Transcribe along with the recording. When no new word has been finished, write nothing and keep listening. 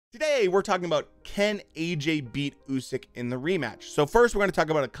Today, we're talking about, can AJ beat Usyk in the rematch? So first, we're going to talk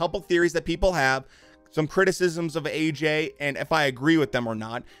about a couple theories that people have, some criticisms of AJ, and if I agree with them or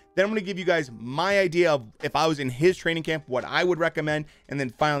not. Then I'm going to give you guys my idea of, if I was in his training camp, what I would recommend. And then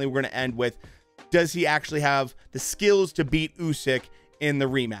finally, we're going to end with, does he actually have the skills to beat Usyk in the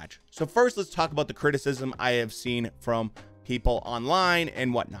rematch? So first, let's talk about the criticism I have seen from people online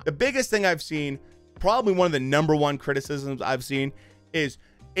and whatnot. The biggest thing I've seen, probably one of the #1 criticisms I've seen, is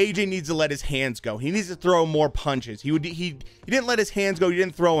AJ needs to let his hands go. He needs to throw more punches. He didn't let his hands go. He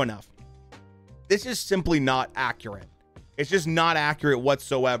didn't throw enough. This is simply not accurate. It's just not accurate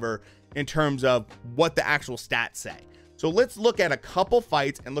whatsoever in terms of what the actual stats say. So let's look at a couple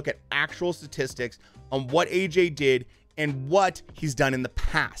fights and look at actual statistics on what AJ did and what he's done in the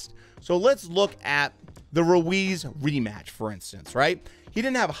past. So let's look at the Ruiz rematch, for instance, right? He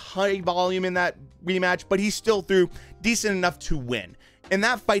didn't have high volume in that rematch, but he still threw decent enough to win. In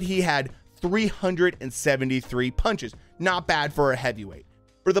that fight, he had 373 punches. Not bad for a heavyweight.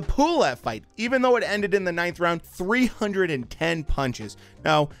 For the Pulev fight, even though it ended in the 9th round, 310 punches.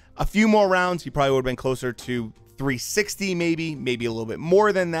 Now, a few more rounds, he probably would have been closer to 360, maybe a little bit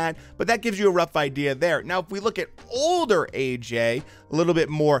more than that, but that gives you a rough idea there. Now, if we look at older AJ, a little bit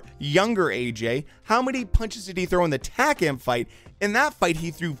more younger AJ, how many punches did he throw in the Takam fight? In that fight, he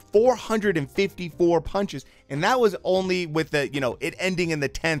threw 454 punches, and that was only with the, it ending in the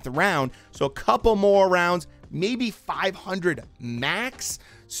 10th round. So a couple more rounds, maybe 500 max.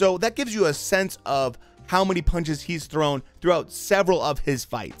 So that gives you a sense of how many punches he's thrown throughout several of his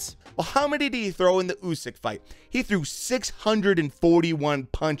fights. Well, how many did he throw in the Usyk fight? He threw 641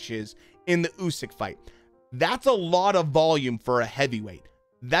 punches in the Usyk fight. That's a lot of volume for a heavyweight.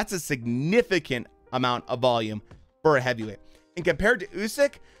 That's a significant amount of volume for a heavyweight. And compared to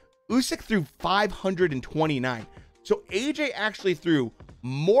Usyk, Usyk threw 529. So AJ actually threw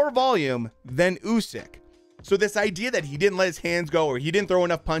more volume than Usyk. So this idea that he didn't let his hands go or he didn't throw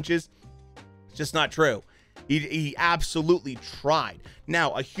enough punches, it's just not true. He absolutely tried.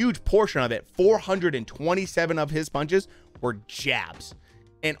 Now, a huge portion of it, 427 of his punches were jabs,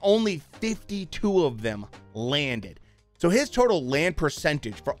 and only 52 of them landed. So his total land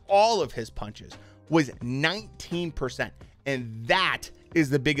percentage for all of his punches was 19%. And that is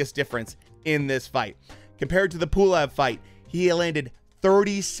the biggest difference in this fight. Compared to the Pulev fight, he landed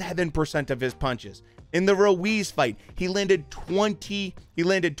 37% of his punches. In the Ruiz fight, he landed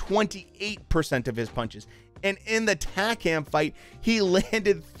 28% of his punches. And in the Takam fight, he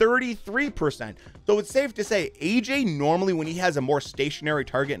landed 33%. So it's safe to say AJ normally, when he has a more stationary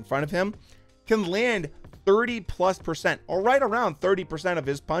target in front of him, can land 30+%, or right around 30% of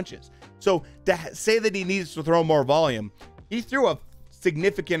his punches. So to say that he needs to throw more volume, he threw a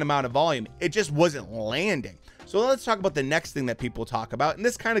significant amount of volume. It just wasn't landing. So let's talk about the next thing that people talk about. And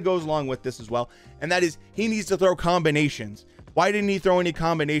this kind of goes along with this as well. And that is, he needs to throw combinations. Why didn't he throw any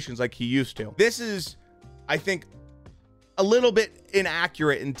combinations like he used to? This is, I think, a little bit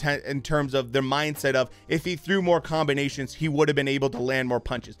inaccurate in terms of their mindset of, if he threw more combinations, he would have been able to land more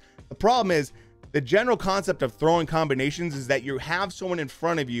punches. The problem is, the general concept of throwing combinations is that you have someone in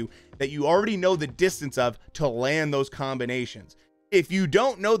front of you that you already know the distance of to land those combinations. If you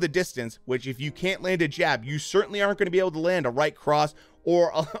don't know the distance, which if you can't land a jab, you certainly aren't going to be able to land a right cross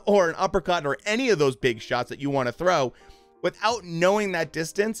or an uppercut or any of those big shots that you want to throw. Without knowing that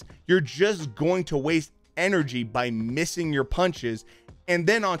distance, you're just going to waste energy by missing your punches, and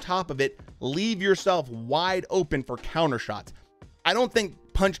then on top of it, leave yourself wide open for counter shots. I don't think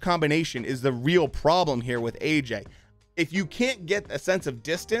punch combination is the real problem here with AJ. If you can't get a sense of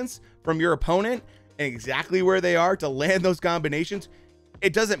distance from your opponent and exactly where they are to land those combinations,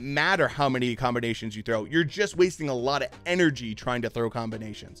 it doesn't matter how many combinations you throw. You're just wasting a lot of energy trying to throw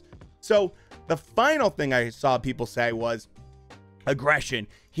combinations. So the final thing I saw people say was aggression.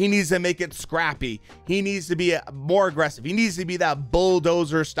 He needs to make it scrappy. He needs to be more aggressive. He needs to be that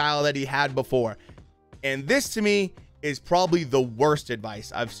bulldozer style that he had before. And this, to me, is probably the worst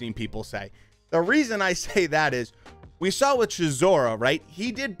advice I've seen people say. The reason I say that is, we saw with Chisora, right?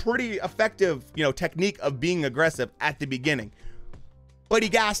 He did pretty effective, technique of being aggressive at the beginning, but he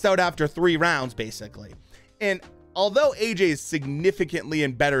gassed out after 3 rounds, basically. And although AJ is significantly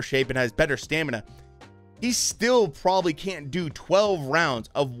in better shape and has better stamina, he still probably can't do 12 rounds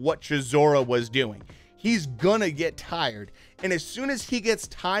of what Chisora was doing. He's gonna get tired. And as soon as he gets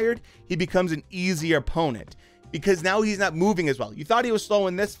tired, he becomes an easier opponent, because now he's not moving as well. You thought he was slow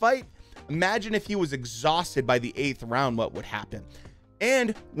in this fight? Imagine if he was exhausted by the 8th round, what would happen?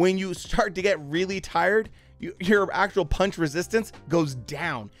 And when you start to get really tired, your actual punch resistance goes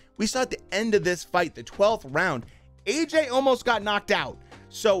down. We saw at the end of this fight, the 12th round, AJ almost got knocked out.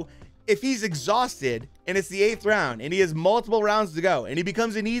 So if he's exhausted and it's the 8th round and he has multiple rounds to go and he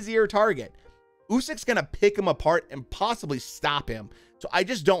becomes an easier target, Usyk's gonna pick him apart and possibly stop him. So I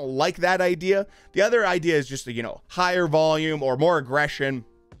just don't like that idea. The other idea is just, you know, higher volume or more aggression.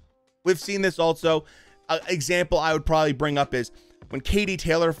 We've seen this also. An example I would probably bring up is when Katie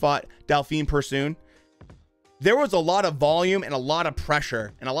Taylor fought Delphine Persoon. There was a lot of volume and a lot of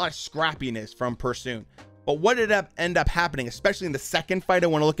pressure and a lot of scrappiness from Persoon. But what did end up happening, especially in the second fight I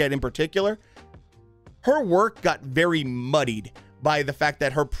want to look at in particular? Her work got very muddied by the fact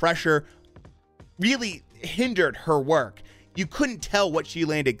that her pressure really hindered her work. You couldn't tell what she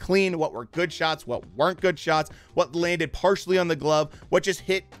landed clean, what were good shots, what weren't good shots, what landed partially on the glove, what just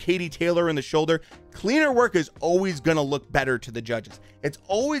hit Katie Taylor in the shoulder. Cleaner work is always going to look better to the judges. It's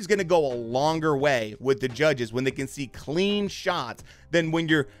always going to go a longer way with the judges when they can see clean shots than when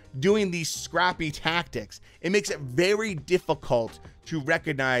you're doing these scrappy tactics. It makes it very difficult to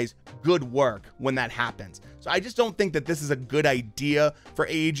recognize good work when that happens. So I just don't think that this is a good idea for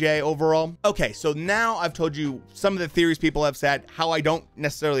AJ overall. Okay, so now I've told you some of the theories people have said, how I don't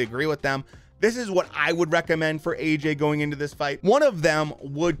necessarily agree with them. This is what I would recommend for AJ going into this fight. One of them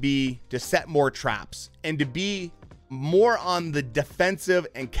would be to set more traps and to be more on the defensive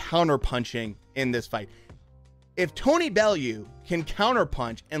and counter punching in this fight. If Tony Bellew can counter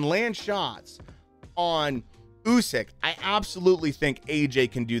punch and land shots on Usyk, I absolutely think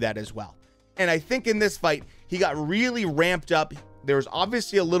AJ can do that as well. And I think in this fight, he got really ramped up. There was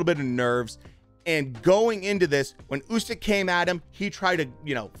obviously a little bit of nerves. And going into this, when Usyk came at him, he tried to,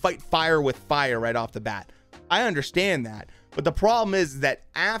 you know, fight fire with fire right off the bat. I understand that. But the problem is that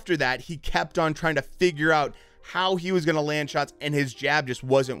after that, he kept on trying to figure out how he was going to land shots, and his jab just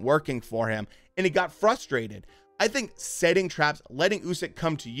wasn't working for him. And he got frustrated. I think setting traps, letting Usyk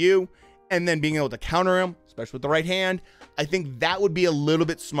come to you, and then being able to counter him, especially with the right hand, I think that would be a little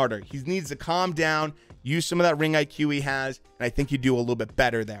bit smarter. He needs to calm down, use some of that ring IQ he has, and I think he'd do a little bit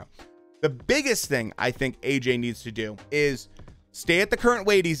better there. The biggest thing I think AJ needs to do is stay at the current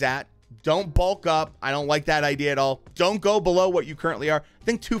weight he's at. Don't bulk up. I don't like that idea at all. Don't go below what you currently are. I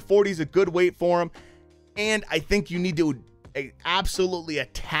think 240 is a good weight for him. And I think you need to absolutely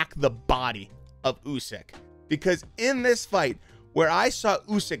attack the body of Usyk. Because in this fight, where I saw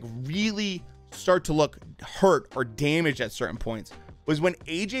Usyk really start to look hurt or damaged at certain points, was when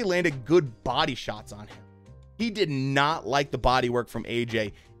AJ landed good body shots on him. He did not like the body work from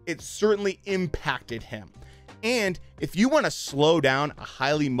AJ. It certainly impacted him. And if you want to slow down a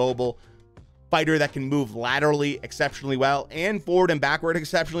highly mobile fighter that can move laterally exceptionally well and forward and backward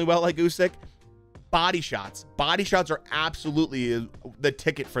exceptionally well like Usyk, body shots are absolutely the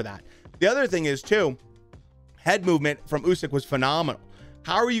ticket for that. The other thing is too, head movement from Usyk was phenomenal.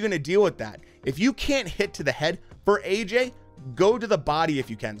 How are you going to deal with that? If you can't hit to the head for AJ, go to the body if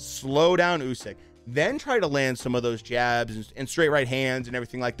you can. Slow down Usyk. Then try to land some of those jabs and straight right hands and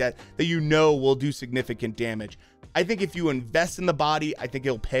everything like that you know will do significant damage. I think if you invest in the body, I think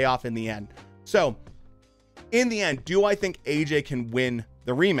it'll pay off in the end. So in the end, do I think AJ can win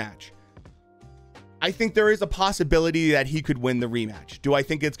the rematch? I think there is a possibility that he could win the rematch. Do I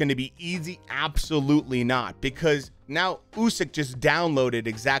think it's going to be easy? Absolutely not, because now Usyk just downloaded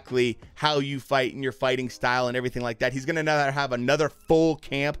exactly how you fight and your fighting style and everything like that. He's going to have another full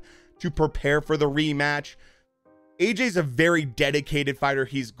camp to prepare for the rematch. AJ's a very dedicated fighter.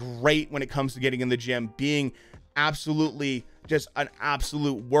 He's great when it comes to getting in the gym, being absolutely just an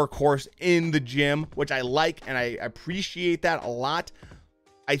absolute workhorse in the gym, which I like and I appreciate that a lot.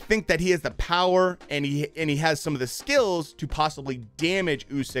 I think that he has the power and he has some of the skills to possibly damage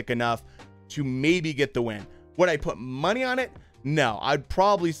Usyk enough to maybe get the win. Would I put money on it? No, I'd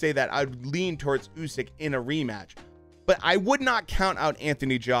probably say that I'd lean towards Usyk in a rematch. But I would not count out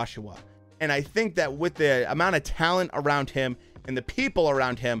Anthony Joshua. And I think that with the amount of talent around him and the people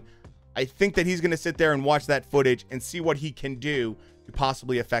around him, I think that he's going to sit there and watch that footage and see what he can do to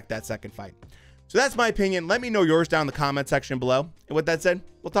possibly affect that second fight. So that's my opinion. Let me know yours down in the comment section below. And with that said,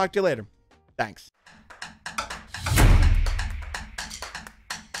 we'll talk to you later. Thanks.